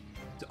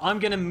 So I'm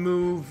gonna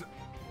move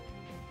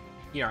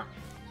here.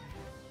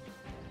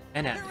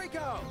 And then. Here we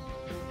go.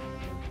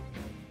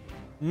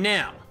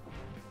 Now.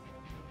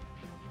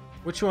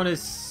 Which one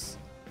is...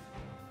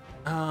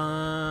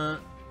 that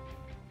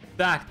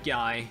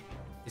guy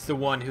is the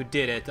one who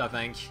did it, I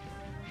think.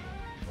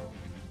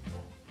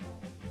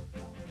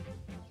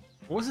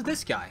 Or was it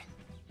this guy?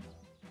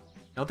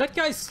 Now that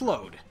guy's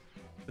slowed.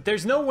 But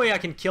there's no way I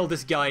can kill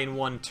this guy in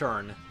one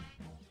turn.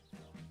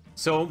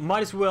 So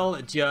might as well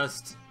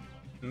just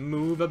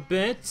move a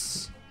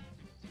bit.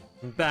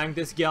 And bang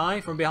this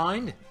guy from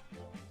behind.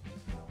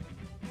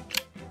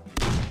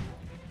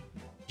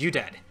 You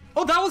dead.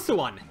 Oh, that was the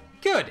one.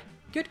 Good.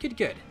 Good, good,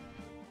 good.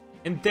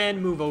 And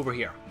then move over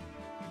here.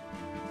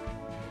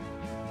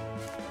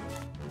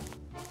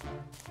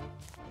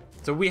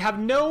 So we have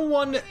no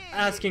one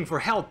asking for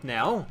help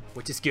now,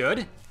 which is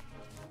good.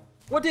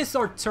 What is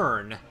our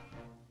turn?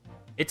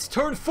 It's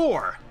turn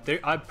 4.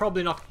 I'm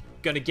probably not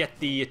gonna get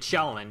the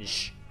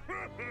challenge.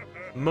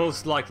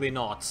 Most likely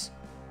not.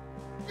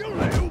 You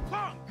little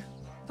punk!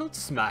 Don't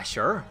smash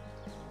her.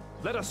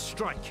 Let us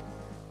strike.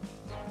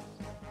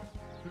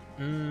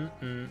 Oh,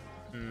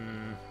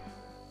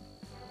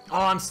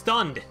 I'm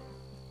stunned.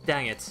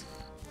 Dang it.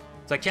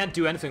 So I can't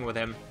do anything with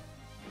him.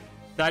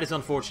 That is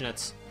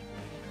unfortunate.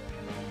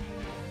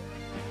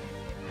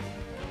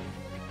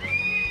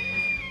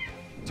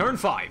 Turn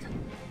 5.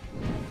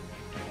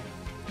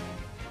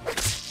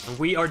 And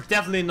we are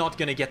definitely not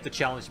gonna get the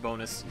challenge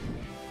bonus.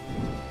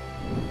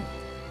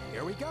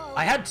 Here we go.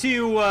 I had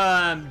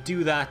to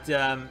do that,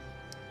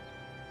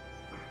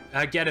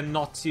 get him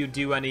not to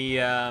do any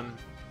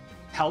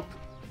help.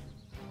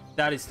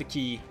 That is the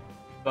key,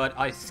 but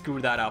I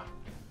screwed that up.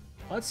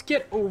 Let's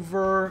get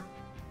over...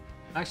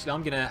 Actually,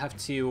 I'm gonna have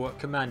to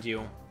command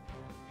you.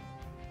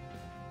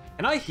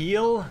 Can I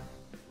heal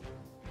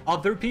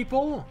other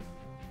people?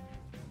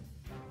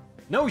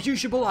 No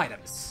usable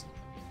items.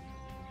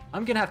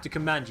 I'm gonna have to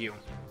command you.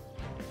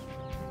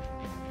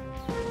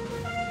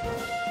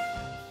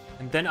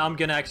 And then I'm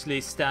gonna actually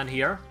stand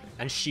here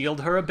and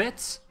shield her a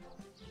bit.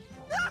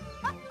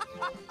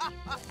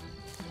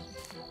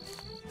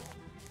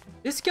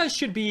 This guy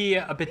should be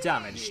a bit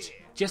damaged.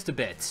 Just a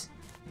bit.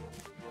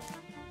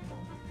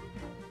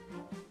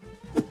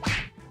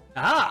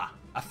 Aha!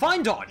 A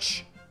fine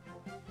dodge!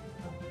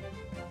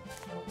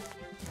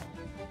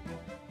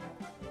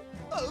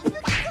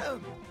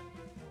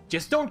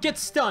 Just don't get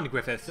stunned,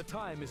 Griffith. The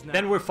time is now.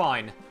 Then we're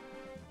fine.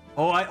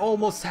 Oh, I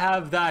almost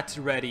have that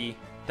ready.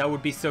 That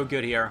would be so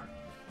good here.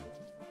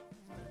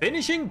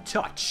 Finishing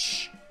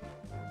touch.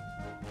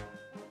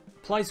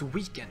 Applies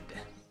weakened.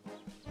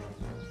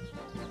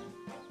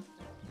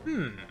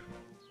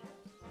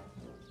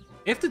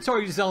 If the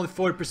target is only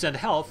 40%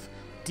 health,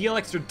 deal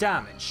extra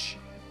damage.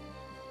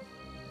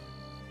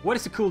 What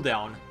is the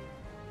cooldown?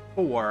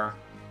 4.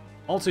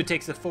 Also it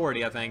takes a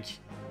 40, I think.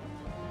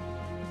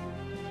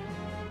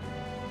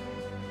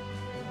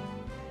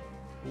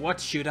 what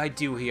should I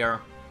do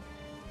here?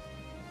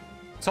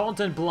 Taunt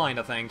and blind,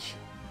 I think.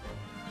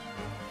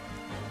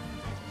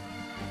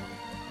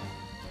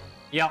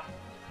 Yep.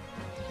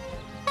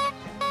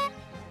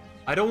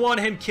 I don't want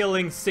him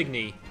killing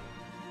Signy.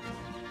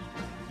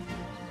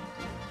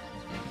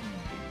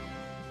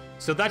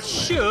 So that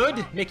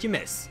should make you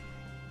miss.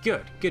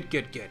 Good, good,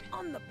 good, good.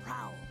 On the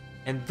prowl.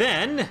 And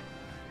then...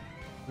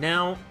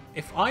 Now,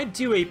 if I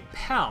do a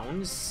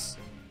pounce,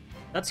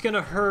 that's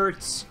gonna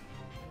hurt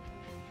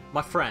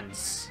my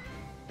friends.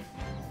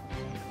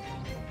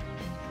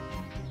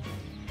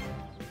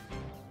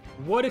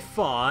 What if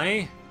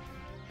I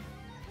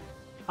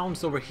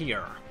pounce over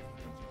here?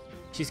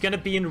 She's gonna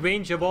be in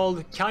range of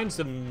all kinds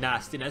of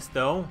nastiness,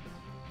 though,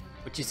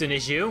 which is an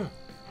issue.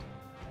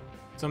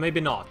 So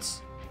maybe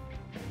not.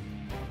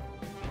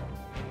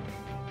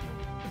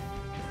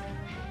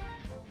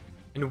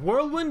 And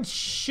Whirlwind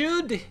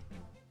should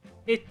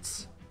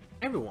hit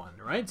everyone,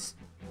 right?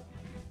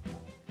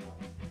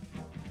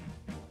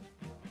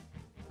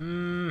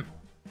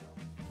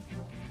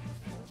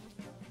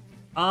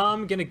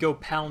 I'm gonna go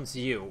pounce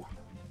you.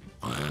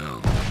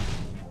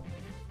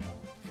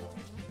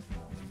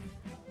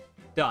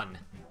 Done.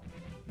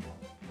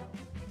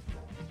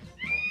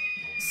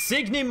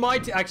 Signy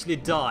might actually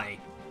die.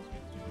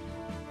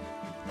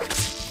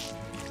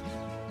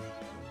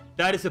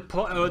 That is a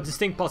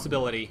distinct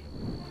possibility.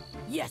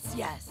 Yes,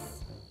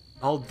 yes.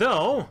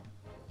 Although,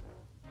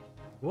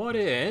 what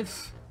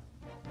if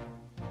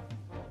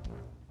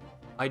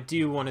I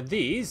do one of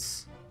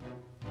these?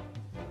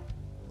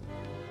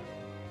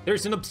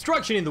 There's an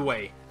obstruction in the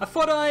way. I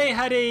thought I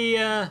had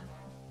a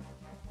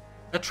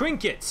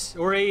trinket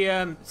or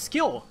a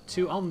skill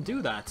to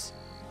undo that.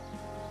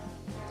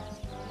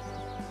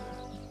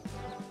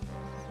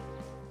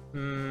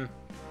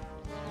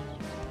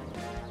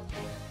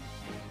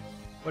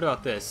 What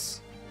about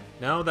this?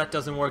 No, that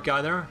doesn't work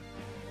either.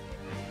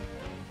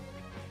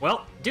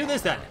 Well, do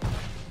this then.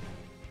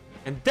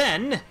 And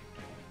then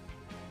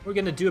we're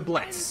gonna do a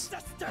blitz.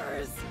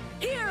 Ancestors,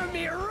 hear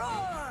me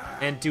roar!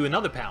 And do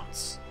another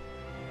pounce.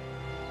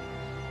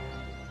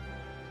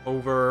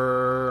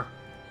 Over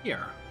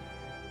here.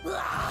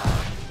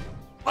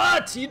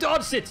 What? You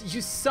dodged it,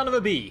 you son of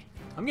a bee.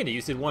 I'm gonna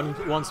use it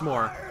once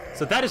more.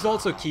 So that is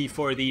also key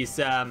for these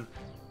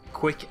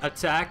quick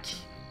attack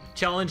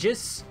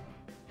challenges.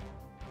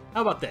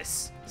 How about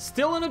this?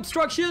 Still an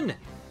obstruction?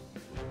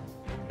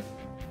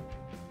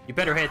 You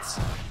better hit.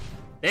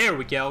 There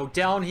we go.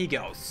 Down he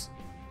goes.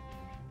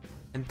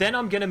 And then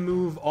I'm gonna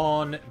move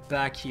on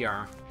back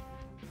here.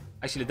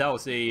 Actually, that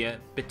was a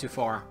bit too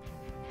far.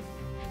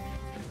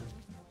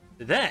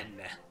 Then,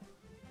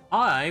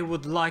 I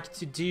would like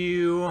to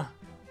do...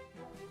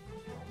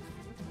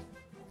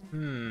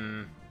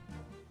 I'm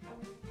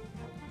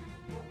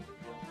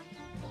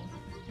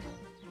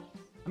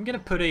gonna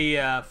put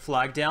a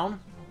flag down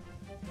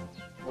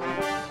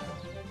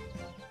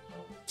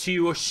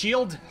to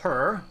shield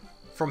her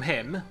from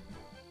him,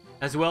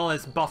 as well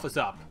as buff us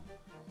up.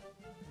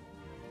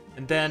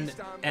 And then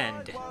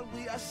end. While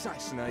we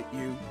assassinate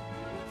you.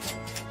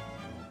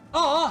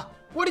 Oh!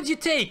 What did you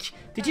take?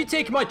 Did you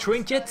take my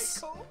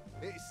trinkets?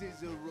 This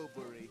is a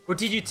robbery. Or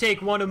did you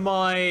take one of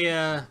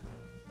my,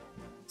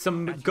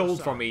 some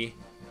gold from me?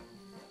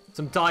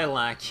 Some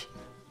dialac?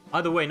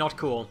 Either way, not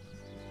cool.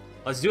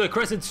 Let's do a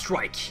crescent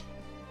strike.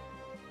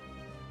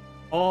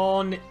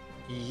 On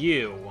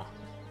you.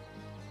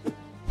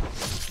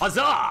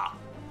 Huzzah!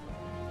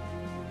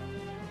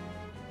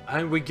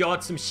 And we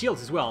got some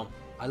shields as well.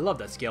 I love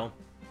that skill.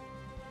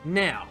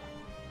 Now,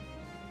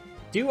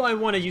 do I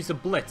want to use a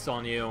blitz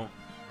on you?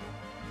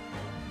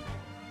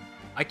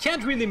 I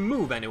can't really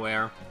move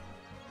anywhere,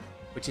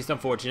 which is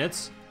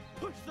unfortunate.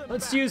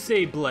 Let's use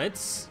a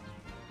blitz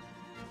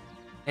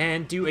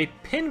and do a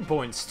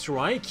pinpoint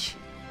strike.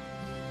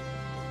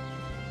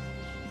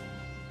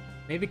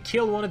 Maybe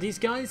kill one of these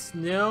guys?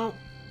 No.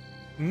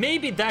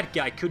 Maybe that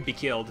guy could be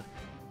killed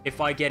if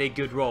I get a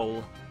good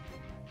roll.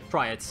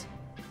 Try it.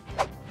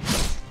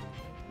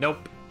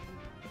 Nope.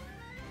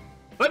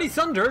 But he's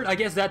sundered. I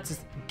guess that's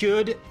as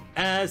good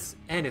as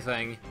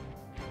anything.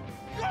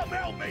 Come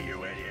help me,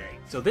 you idiot!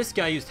 So this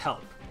guy used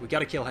help. We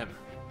gotta kill him.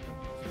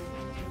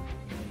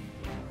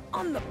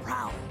 On the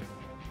prowl.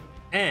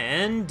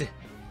 And...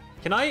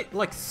 can I,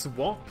 like,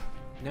 swap?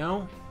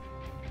 No?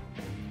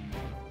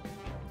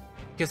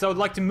 Because I would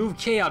like to move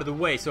Kay out of the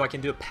way so I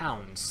can do a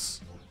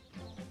pounce.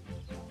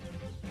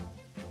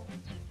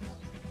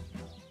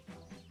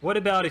 What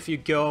about if you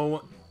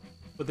go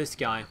for this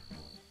guy?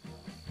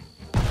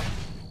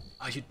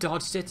 Oh, you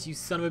dodged it, you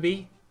son of a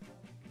bee.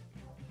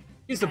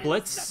 Use the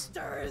blitz.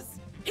 Ancestors,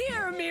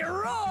 hear me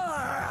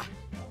roar!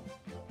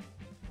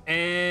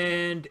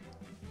 And...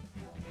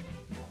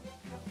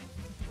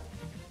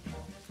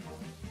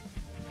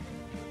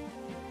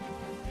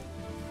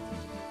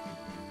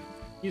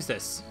 use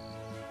this.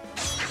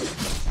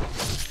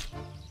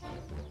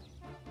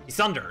 He's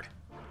sundered.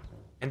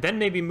 And then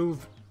maybe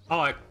move...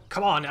 oh,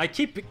 come on. I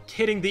keep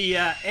hitting the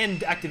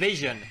end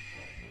activation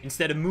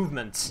instead of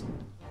movement.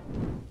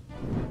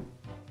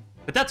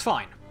 But that's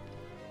fine.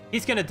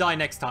 He's gonna die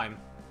next time.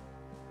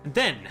 And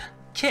then,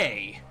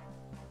 Kay.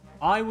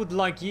 I would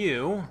like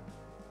you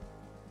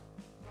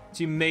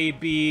to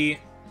maybe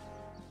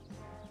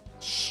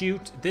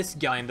shoot this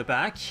guy in the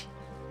back.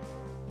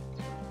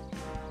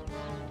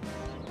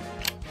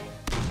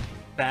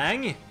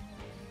 Bang.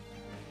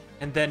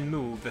 And then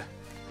move.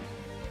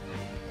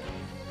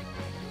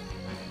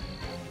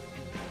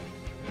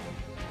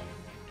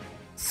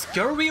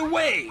 Scurry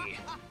away!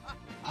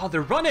 Oh,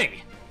 they're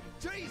running!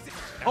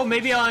 Oh,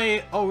 maybe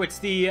oh, it's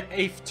the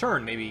 8th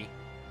turn, maybe.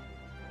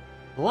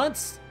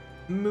 Let's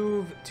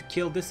move to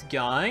kill this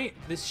guy.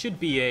 This should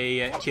be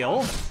a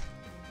kill.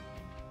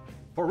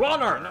 For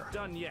honor! We're not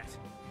done yet.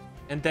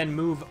 And then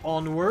move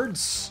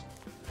onwards.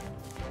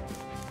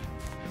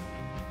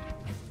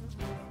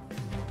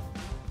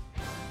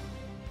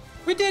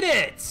 We did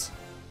it!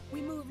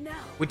 We move now.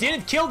 We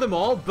didn't kill them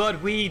all,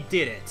 but we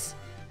did it.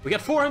 We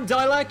got 4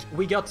 dialect,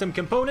 we got some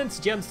components,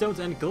 gemstones,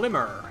 and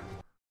glimmer.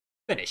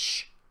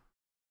 Finish.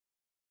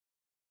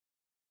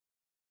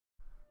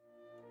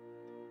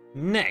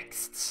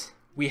 Next,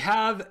 we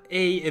have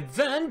a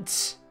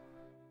event.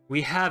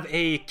 We have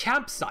a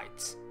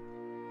campsite.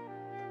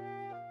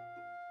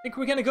 I think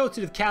we're gonna go to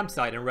the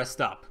campsite and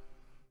rest up.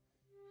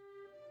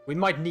 We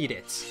might need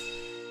it.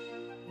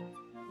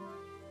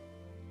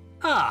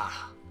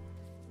 Ah.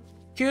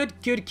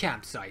 Good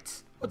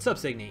campsite. What's up,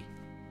 Signy?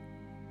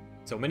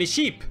 So many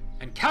sheep,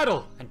 and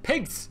cattle, and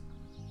pigs.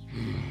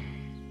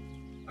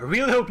 I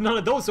really hope none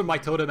of those are my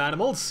totem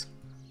animals.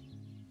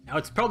 Now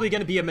it's probably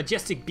gonna be a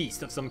majestic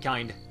beast of some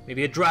kind.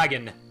 Maybe a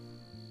dragon.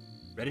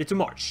 Ready to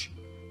march.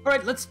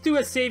 Alright, let's do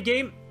a save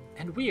game,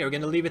 and we are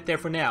gonna leave it there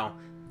for now.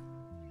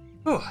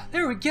 Oh,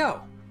 there we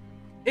go.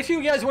 If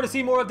you guys want to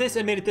see more of this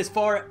and made it this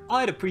far,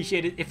 I'd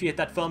appreciate it if you hit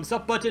that thumbs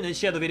up button and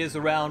share the videos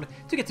around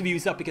to get the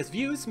views up, because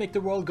views make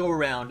the world go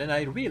around, and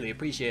I really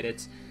appreciate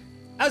it.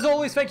 As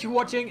always, thank you for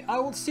watching. I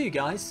will see you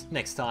guys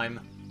next time.